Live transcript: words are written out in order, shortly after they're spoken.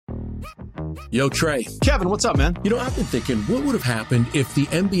Yo, Trey. Kevin, what's up, man? I've been thinking, what would have happened if the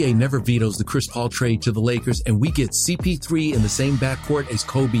NBA never vetoes the Chris Paul trade to the Lakers and we get CP3 in the same backcourt as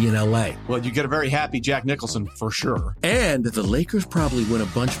Kobe in LA? Well, you get a very happy Jack Nicholson for sure. And the Lakers probably win a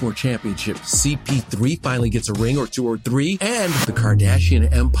bunch more championships. CP3 finally gets a ring or two or three, and the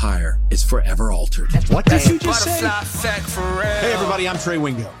Kardashian empire is forever altered. What did you just say? Hey, everybody, I'm Trey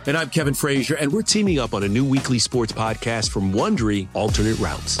Wingo. And I'm Kevin Frazier, and we're teaming up on a new weekly sports podcast from Wondery, Alternate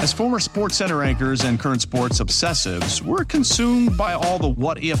Routes. As former Sports Center anchors and current sports obsessives, we're consumed by all the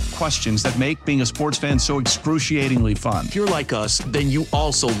what-if questions that make being a sports fan so excruciatingly fun. If you're like us, then you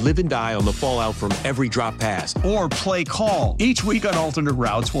also live and die on the fallout from every drop pass. Or play call. Each week on Alternate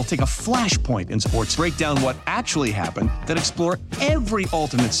Routes, we'll take a flashpoint in sports, break down what actually happened, then explore every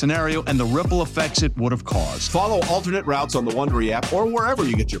alternate scenario and the ripple effects it would have caused. Follow Alternate Routes on the Wondery app or wherever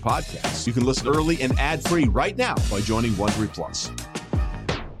you get your podcasts. You can listen early and ad-free right now by joining Wondery Plus.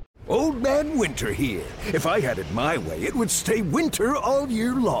 Old Man Winter here. If I had it my way, it would stay winter all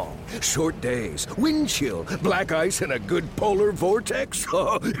year long. Short days, wind chill, black ice, and a good polar vortex.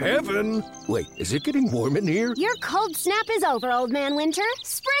 Oh, heaven. Wait, is it getting warm in here? Your cold snap is over, Old Man Winter.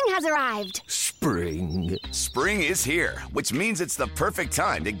 Spring has arrived. Spring. Spring is here, which means it's the perfect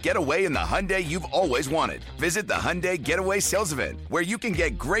time to get away in the Hyundai you've always wanted. Visit the Hyundai Getaway Sales Event, where you can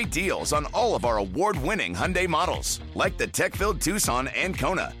get great deals on all of our award-winning Hyundai models, like the tech-filled Tucson and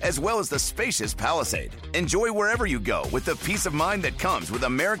Kona, as well as the spacious Palisade. Enjoy wherever you go with the peace of mind that comes with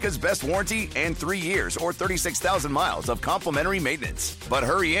America's best warranty and 3 years or 36,000 miles of complimentary maintenance. But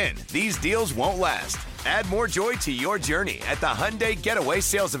hurry in, these deals won't last. Add more joy to your journey at the Hyundai Getaway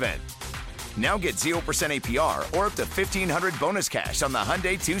Sales Event. Now get 0% APR or up to $1,500 bonus cash on the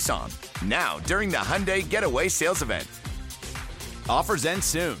Hyundai Tucson. Now, during the Hyundai Getaway Sales Event. Offers end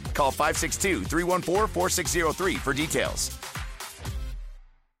soon. Call 562-314-4603 for details.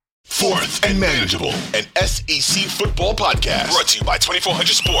 Fourth and Manageable, an SEC football podcast brought to you by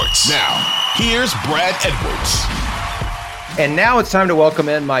 2400 Sports. Now, here's Brad Edwards. And now it's time to welcome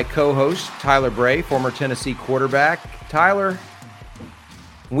in my co-host, Tyler Bray, former Tennessee quarterback. Tyler,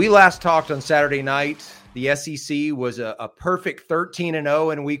 when we last talked on Saturday night, the SEC was a perfect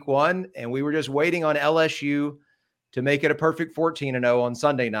 13-0 in week one, and we were just waiting on LSU to make it a perfect 14-0 on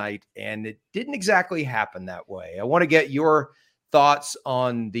Sunday night, and it didn't exactly happen that way. I want to get your thoughts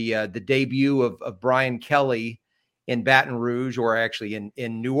on the debut of Brian Kelly in Baton Rouge, or actually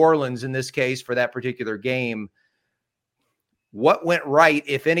in New Orleans in this case for that particular game. What went right,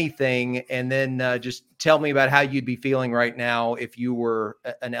 if anything? And then just tell me about how you'd be feeling right now if you were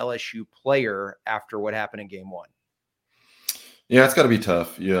an LSU player after what happened in game one. Yeah, it's got to be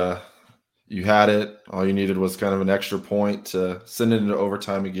tough. Yeah, you had it. All you needed was kind of an extra point to send it into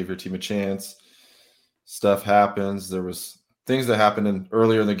overtime and give your team a chance. Stuff happens. There was things that happened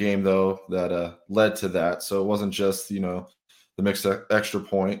earlier in the game, though, that led to that. So it wasn't just, the mixed extra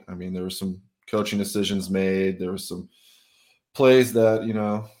point. I mean, there were some coaching decisions made. There were some plays that,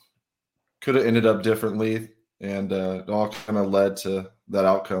 could have ended up differently. And it all kind of led to that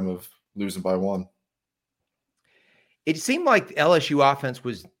outcome of losing by one. It seemed like the LSU offense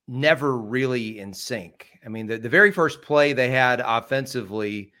was never really in sync. I mean, the very first play they had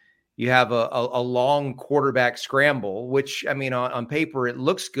offensively, you have a long quarterback scramble, which, I mean, on paper, it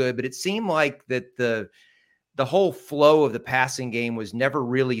looks good, but it seemed like that the whole flow of the passing game was never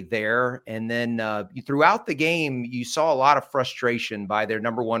really there. And then throughout the game, you saw a lot of frustration by their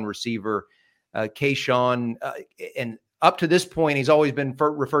number one receiver, Kayshawn. And up to this point, he's always been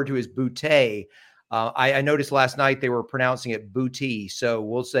referred to as Boutte. I noticed last night they were pronouncing it Booty. So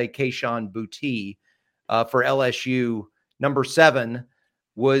we'll say Kayshawn Boutte for LSU. Number 7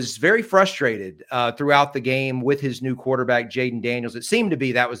 was very frustrated throughout the game with his new quarterback, Jaden Daniels. It seemed to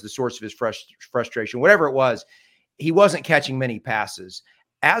be that was the source of his frustration. Whatever it was, he wasn't catching many passes.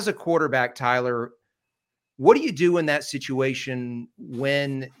 As a quarterback, Tyler, what do you do in that situation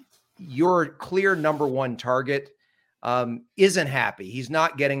when your clear number one target isn't happy? He's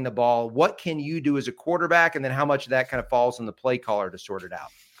not getting the ball. What can you do as a quarterback? And then how much of that kind of falls on the play caller to sort it out?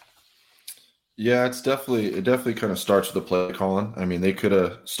 Yeah, it definitely kind of starts with the play calling. I mean, they could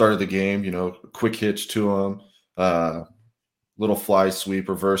have started the game, quick hitch to him, little fly sweep,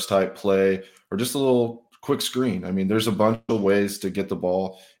 reverse type play, or just a little quick screen. I mean, there's a bunch of ways to get the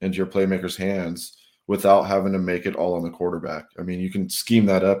ball into your playmaker's hands without having to make it all on the quarterback. I mean, you can scheme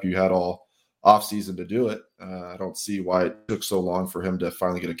that up. You had all offseason to do it. I don't see why it took so long for him to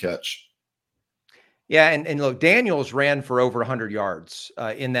finally get a catch. Yeah, and look, Daniels ran for over 100 yards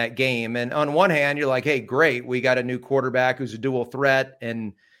in that game. And on one hand, you're like, hey, great, we got a new quarterback who's a dual threat,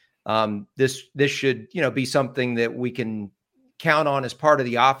 and this should be something that we can count on as part of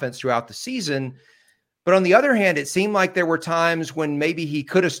the offense throughout the season. But on the other hand, it seemed like there were times when maybe he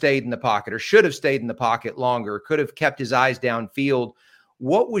could have stayed in the pocket or should have stayed in the pocket longer, could have kept his eyes downfield.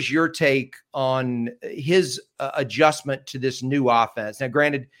 What was your take on his adjustment to this new offense? Now,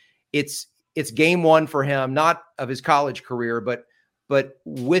 granted, it's game one for him, not of his college career, but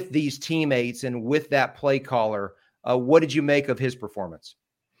with these teammates and with that play caller, what did you make of his performance?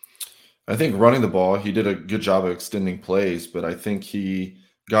 I think running the ball, he did a good job of extending plays, but I think he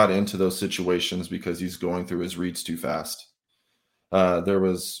got into those situations because he's going through his reads too fast. There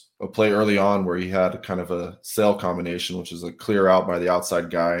was a play early on where he had kind of a sail combination, which is a clear out by the outside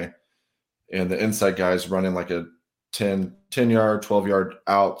guy, and the inside guy is running like a 10-yard, 12-yard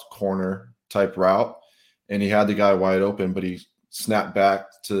out corner type route, and he had the guy wide open, but he snapped back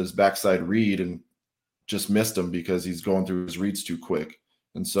to his backside read and just missed him because he's going through his reads too quick.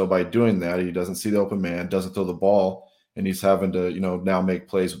 And so by doing that, he doesn't see the open man, doesn't throw the ball, and he's having to, now make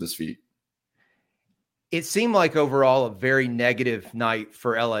plays with his feet. It seemed like overall a very negative night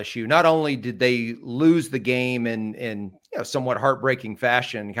for LSU. Not only did they lose the game in somewhat heartbreaking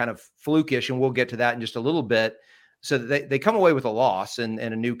fashion, kind of flukish, and we'll get to that in just a little bit. So they come away with a loss and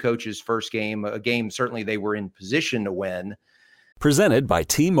a new coach's first game, a game certainly they were in position to win. Presented by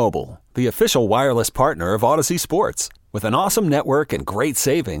T-Mobile, the official wireless partner of Odyssey Sports. With an awesome network and great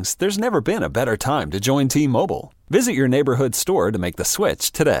savings, there's never been a better time to join T-Mobile. Visit your neighborhood store to make the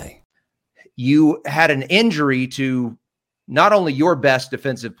switch today. You had an injury to not only your best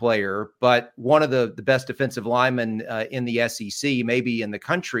defensive player, but one of the best defensive linemen in the SEC, maybe in the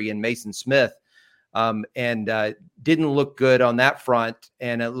country, in Mason Smith, and didn't look good on that front.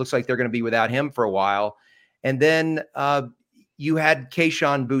 And it looks like they're going to be without him for a while. And then you had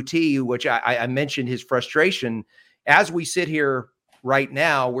Kayshon Boutte, which I mentioned his frustration. As we sit here right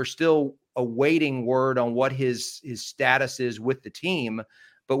now, we're still awaiting word on what his status is with the team.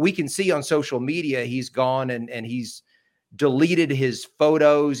 But we can see on social media he's gone and he's deleted his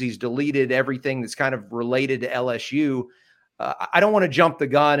photos. He's deleted everything that's kind of related to LSU. I don't want to jump the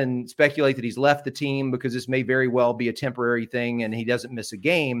gun and speculate that he's left the team because this may very well be a temporary thing and he doesn't miss a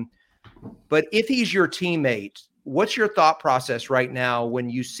game. But if he's your teammate, what's your thought process right now when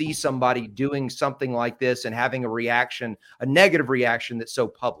you see somebody doing something like this and having a reaction, a negative reaction that's so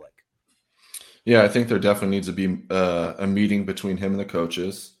public? Yeah, I think there definitely needs to be a meeting between him and the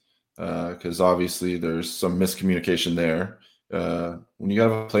coaches because obviously there's some miscommunication there. When you got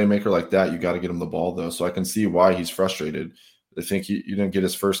a playmaker like that, you got to get him the ball, though. So I can see why he's frustrated. I think he didn't get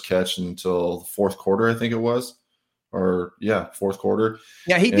his first catch until the fourth quarter, I think it was. Fourth quarter.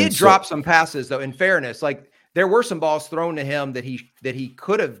 Yeah, he did drop some passes, though, in fairness. Like, there were some balls thrown to him that he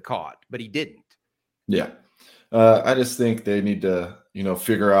could have caught, but he didn't. Yeah. I just think they need to,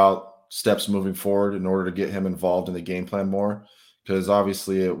 figure out steps moving forward in order to get him involved in the game plan more, because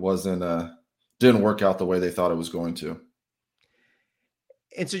obviously it didn't work out the way they thought it was going to.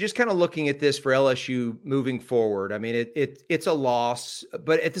 And so just kind of looking at this for LSU moving forward, I mean, it's a loss,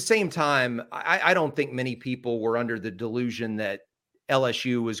 but at the same time, I don't think many people were under the delusion that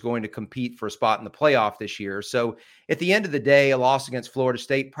LSU was going to compete for a spot in the playoff this year. So at the end of the day, a loss against Florida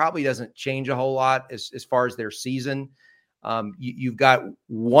State probably doesn't change a whole lot as far as their season. You've got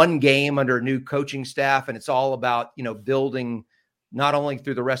one game under a new coaching staff, and it's all about, building not only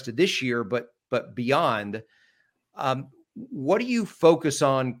through the rest of this year, but beyond. What do you focus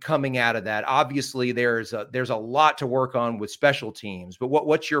on coming out of that? Obviously, there's a lot to work on with special teams, but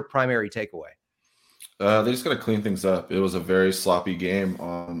what's your primary takeaway? They just got to clean things up. It was a very sloppy game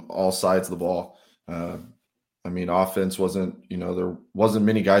on all sides of the ball. Offense wasn't, there wasn't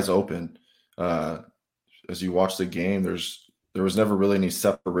many guys open. As you watch the game, there was never really any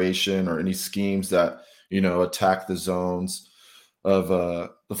separation or any schemes that, attack the zones of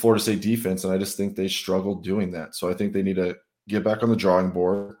the Florida State defense. And I just think they struggled doing that. So I think they need to get back on the drawing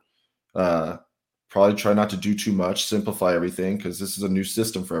board, probably try not to do too much, simplify everything, because this is a new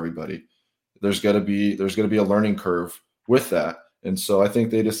system for everybody. There's got to be a learning curve with that. And so I think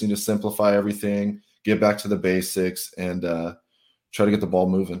they just need to simplify everything, get back to the basics, and try to get the ball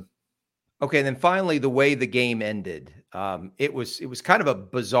moving. Okay, and then finally, the way the game ended, it was kind of a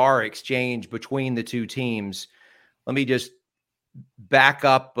bizarre exchange between the two teams. Let me just back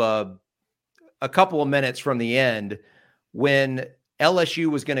up a couple of minutes from the end. When LSU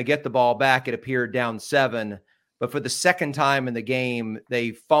was going to get the ball back, it appeared down 7. But for the second time in the game, they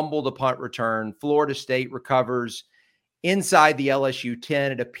fumbled a punt return. Florida State recovers inside the LSU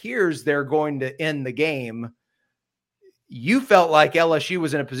 10. It appears they're going to end the game. You felt like LSU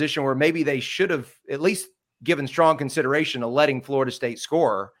was in a position where maybe they should have at least given strong consideration to letting Florida State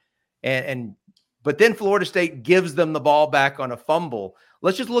score. And but then Florida State gives them the ball back on a fumble.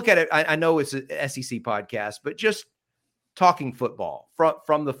 Let's just look at it. I know it's an SEC podcast, but just talking football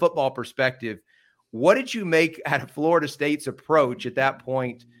from the football perspective, what did you make out of Florida State's approach at that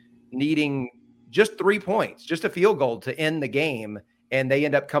point, needing just 3 points, just a field goal to end the game, and they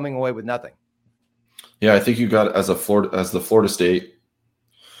end up coming away with nothing? Yeah, I think you got as the Florida State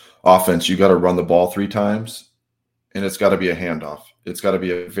offense, you got to run the ball 3 times, and it's got to be a handoff. It's got to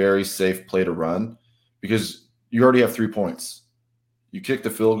be a very safe play to run because you already have 3 points. You kick the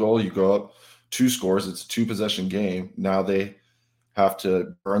field goal, you go up 2 scores. It's a 2-possession game. Now they have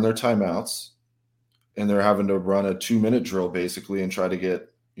to burn their timeouts, and they're having to run a 2-minute drill basically and try to get,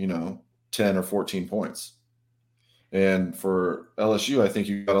 10 or 14 points. And for LSU, I think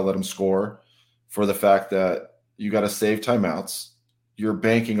you got to let them score for the fact that you got to save timeouts. You're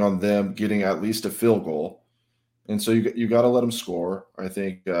banking on them getting at least a field goal. And so you got to let them score. I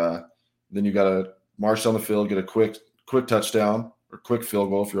think then you got to march down the field, get a quick touchdown or quick field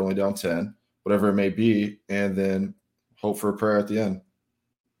goal if you're only down 10, whatever it may be, and then hope for a prayer at the end.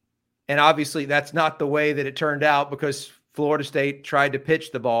 And obviously that's not the way that it turned out, because Florida State tried to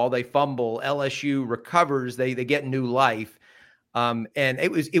pitch the ball. They fumble. LSU recovers. They get new life. And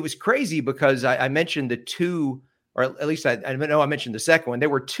it was crazy because I mentioned the 2, or at least I know I mentioned the second one. There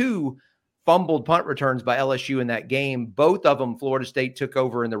were 2 fumbled punt returns by LSU in that game. Both of them Florida State took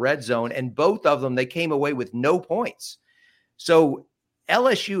over in the red zone, and both of them they came away with no points. So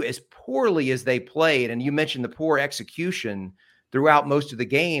LSU, as poorly as they played, and you mentioned the poor execution throughout most of the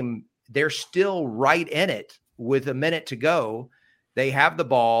game, they're still right in it with a minute to go. They have the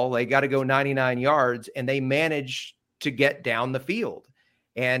ball. They got to go 99 yards, and they manage to get down the field.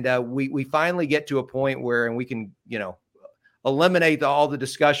 And we finally get to a point where, and we can, eliminate all the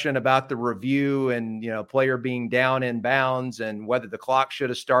discussion about the review and, player being down in bounds and whether the clock should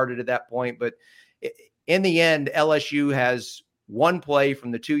have started at that point. But in the end, LSU has one play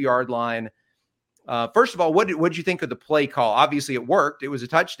from the 2-yard line. First of all, what did you think of the play call? Obviously it worked. It was a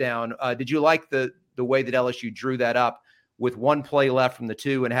touchdown. Did you like the way that LSU drew that up with one play left from the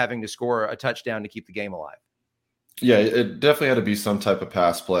 2 and having to score a touchdown to keep the game alive? Yeah, it definitely had to be some type of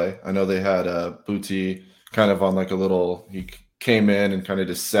pass play. I know they had Booty kind of on like he came in and kind of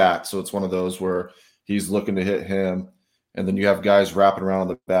just sat. So it's one of those where he's looking to hit him. And then you have guys wrapping around on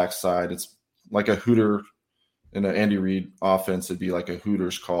the backside. It's like a Hooter in an Andy Reid offense. It'd be like a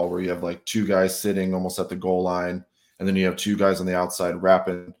Hooters call where you have like 2 guys sitting almost at the goal line. And then you have 2 guys on the outside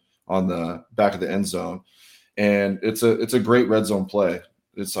wrapping on the back of the end zone. And it's a great red zone play.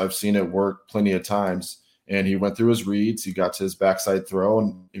 I've seen it work plenty of times. And he went through his reads. He got to his backside throw,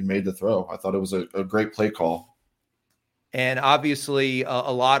 and he made the throw. I thought it was a great play call. And obviously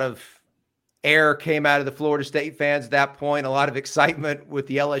a lot of air came out of the Florida State fans at that point, a lot of excitement with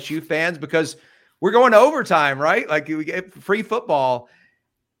the LSU fans because we're going to overtime, right? Like we get free football,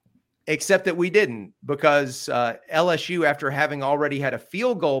 except that we didn't, because LSU, after having already had a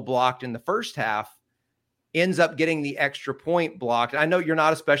field goal blocked in the first half, ends up getting the extra point blocked. I know you're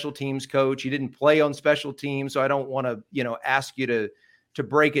not a special teams coach. You didn't play on special teams, so I don't want to, ask you to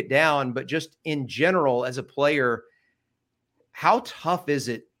break it down, but just in general as a player, how tough is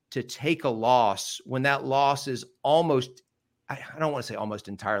it to take a loss when that loss is almost, I don't want to say almost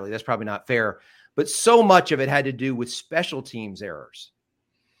entirely, that's probably not fair, but so much of it had to do with special teams errors?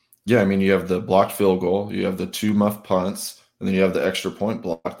 Yeah, I mean, you have the blocked field goal, you have the 2 muff punts, and then you have the extra point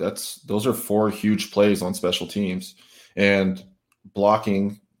block. Those are 4 huge plays on special teams. And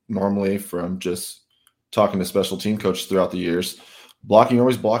blocking, normally, from just talking to special team coaches throughout the years, you're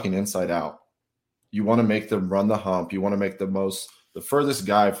always blocking inside out. You want to make them run the hump. You want to make the furthest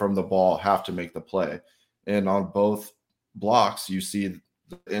guy from the ball have to make the play. And on both blocks, you see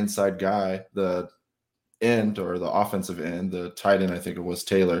the inside guy, the end or the offensive end, the tight end, I think it was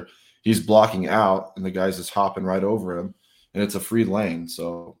Taylor, he's blocking out, and the guy's just hopping right over him. And it's a free lane.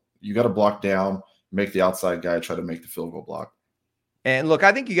 So you got to block down, make the outside guy try to make the field goal block. And look,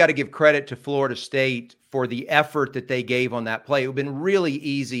 I think you got to give credit to Florida State for the effort that they gave on that play. It would have been really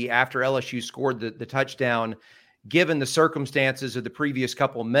easy after LSU scored the touchdown, given the circumstances of the previous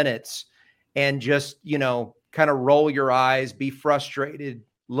couple minutes, and just, kind of roll your eyes, be frustrated,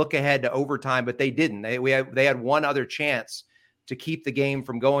 look ahead to overtime. But they didn't. They had one other chance to keep the game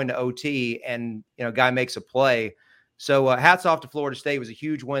from going to OT, and, guy makes a play. So hats off to Florida State. It was a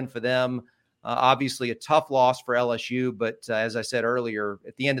huge win for them. Obviously a tough loss for LSU, but as I said earlier,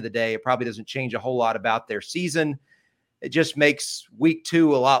 at the end of the day, it probably doesn't change a whole lot about their season. It just makes week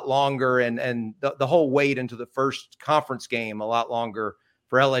 2 a lot longer and the whole wait into the first conference game a lot longer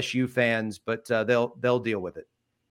for LSU fans, but they'll deal with it.